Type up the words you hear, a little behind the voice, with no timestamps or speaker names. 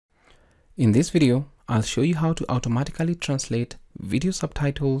In this video, I'll show you how to automatically translate video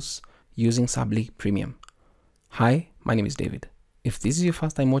subtitles using Subtitles Premium. Hi, my name is David. If this is your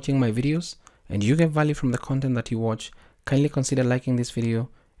first time watching my videos and you get value from the content that you watch, kindly consider liking this video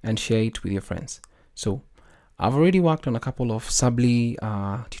and share it with your friends. So, I've already worked on a couple of Subtitles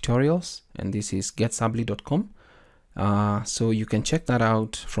tutorials, and this is getsubtitles.com. So you can check that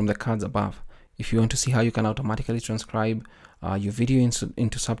out from the cards above. If you want to see how you can automatically transcribe your video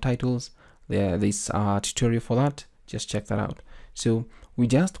into subtitles, there's a tutorial for that. Just check that out. So we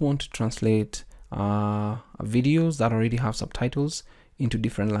just want to translate videos that already have subtitles into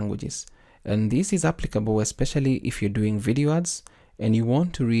different languages, and this is applicable especially if you're doing video ads and you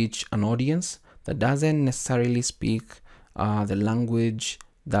want to reach an audience that doesn't necessarily speak the language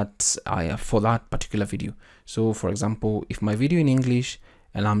that's for that particular video. So for example, if my video in English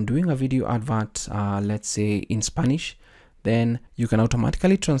and I'm doing a video advert, let's say in Spanish, then you can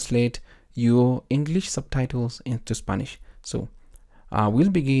automatically translate your English subtitles into Spanish. So we'll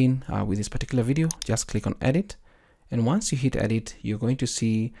begin with this particular video. Just click on edit, and once you hit edit, you're going to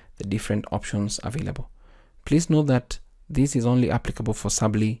see the different options available. Please note that this is only applicable for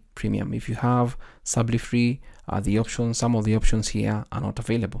Subtitles Premium. If you have Subtitles Free, some of the options here are not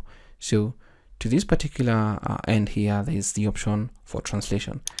available. So to this particular end here, there is the option for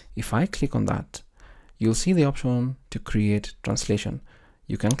translation. If I click on that, you'll see the option to create translation.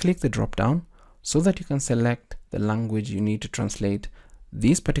 You can click the drop down so that you can select the language you need to translate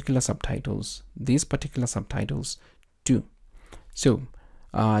these particular subtitles to. So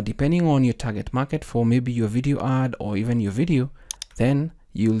depending on your target market for maybe your video ad or even your video, then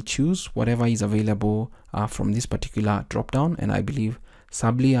you'll choose whatever is available from this particular drop down. And I believe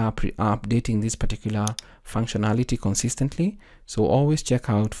Subtitles are updating this particular functionality consistently, so always check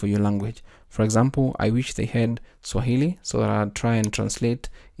out for your language. For example, I wish they had Swahili so that I'd try and translate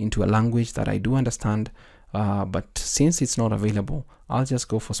into a language that I do understand, but since it's not available, I'll just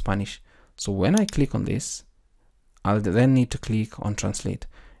go for Spanish. So when I click on this, I'll then need to click on translate,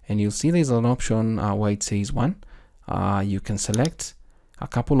 and you'll see there's an option where it says one. You can select a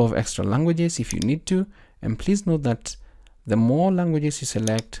couple of extra languages if you need to, and please note that the more languages you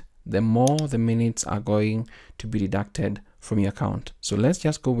select, the more the minutes are going to be deducted from your account. So let's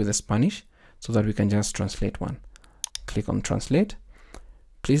just go with the Spanish so that we can just translate one. Click on translate.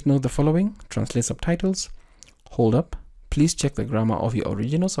 Please note the following: translate subtitles. Hold up. Please check the grammar of your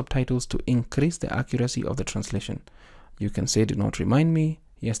original subtitles to increase the accuracy of the translation. You can say do not remind me.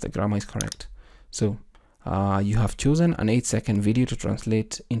 Yes, the grammar is correct. So you have chosen an 8-second video to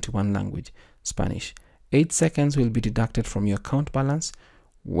translate into one language, Spanish. 8 seconds will be deducted from your account balance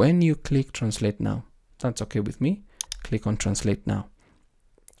when you click translate now. That's okay with me. Click on translate now.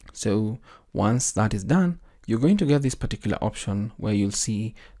 So once that is done, you're going to get this particular option where you'll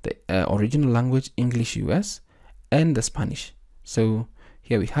see the original language, English US, and the Spanish. So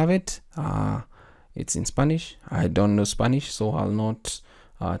here we have it. It's in Spanish. I don't know Spanish, so I'll not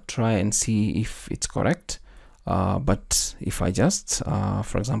try and see if it's correct. But if I just,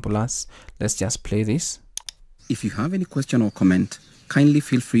 for example, let's just play this. If you have any question or comment, kindly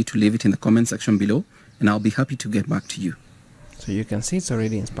feel free to leave it in the comment section below, and I'll be happy to get back to you. So you can see it's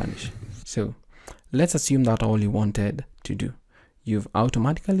already in Spanish. So let's assume that all you wanted to do. You've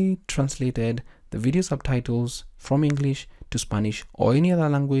automatically translated the video subtitles from English to Spanish or any other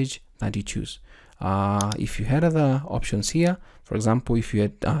language that you choose. If you had other options here, for example, if you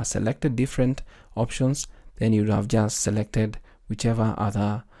had selected different options, then you would have just selected whichever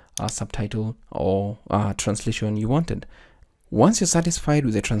other subtitle or translation you wanted. Once you're satisfied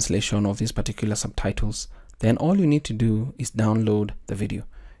with the translation of these particular subtitles, then all you need to do is download the video.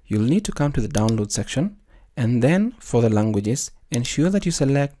 You'll need to come to the download section, and then for the languages, ensure that you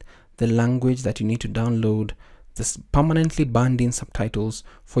select the language that you need to download this permanently banned in subtitles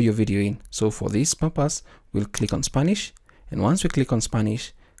for your video in. So for this purpose, we'll click on Spanish, and once we click on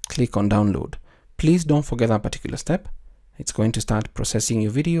Spanish, click on download. Please don't forget that particular step. It's going to start processing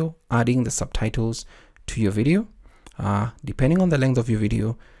your video, adding the subtitles to your video. Depending on the length of your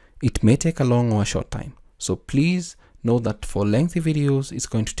video, it may take a long or a short time. So please know that for lengthy videos, it's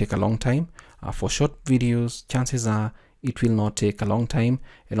going to take a long time. For short videos, chances are it will not take a long time,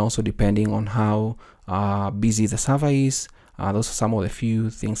 and also depending on how busy the server is, those are some of the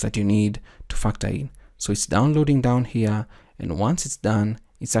few things that you need to factor in. So it's downloading down here, and once it's done,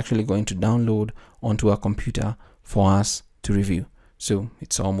 it's actually going to download onto our computer for us to review. So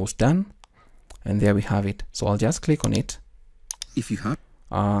it's almost done, and there we have it. So I'll just click on it if you have,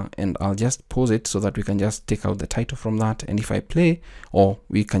 and I'll just pause it so that we can just take out the title from that. And if I play, or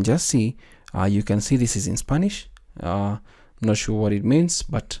we can just see, you can see this is in Spanish. Not sure what it means,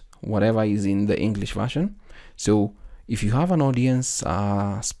 but whatever is in the English version. So if you have an audience,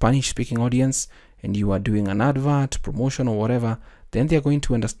 Spanish speaking audience, and you are doing an advert, promotion or whatever, then they're going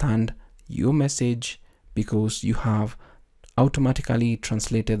to understand your message because you have automatically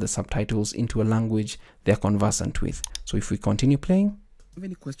translated the subtitles into a language they're conversant with. So if we continue playing. If you have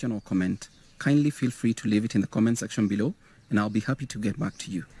any question or comment, kindly feel free to leave it in the comment section below, and I'll be happy to get back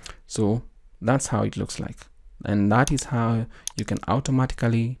to you. So that's how it looks like. And that is how you can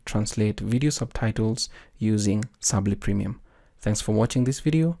automatically translate video subtitles using Subtitles Premium. Thanks for watching this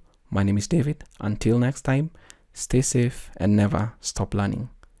video. My name is David. Until next time, stay safe and never stop learning.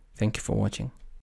 Thank you for watching.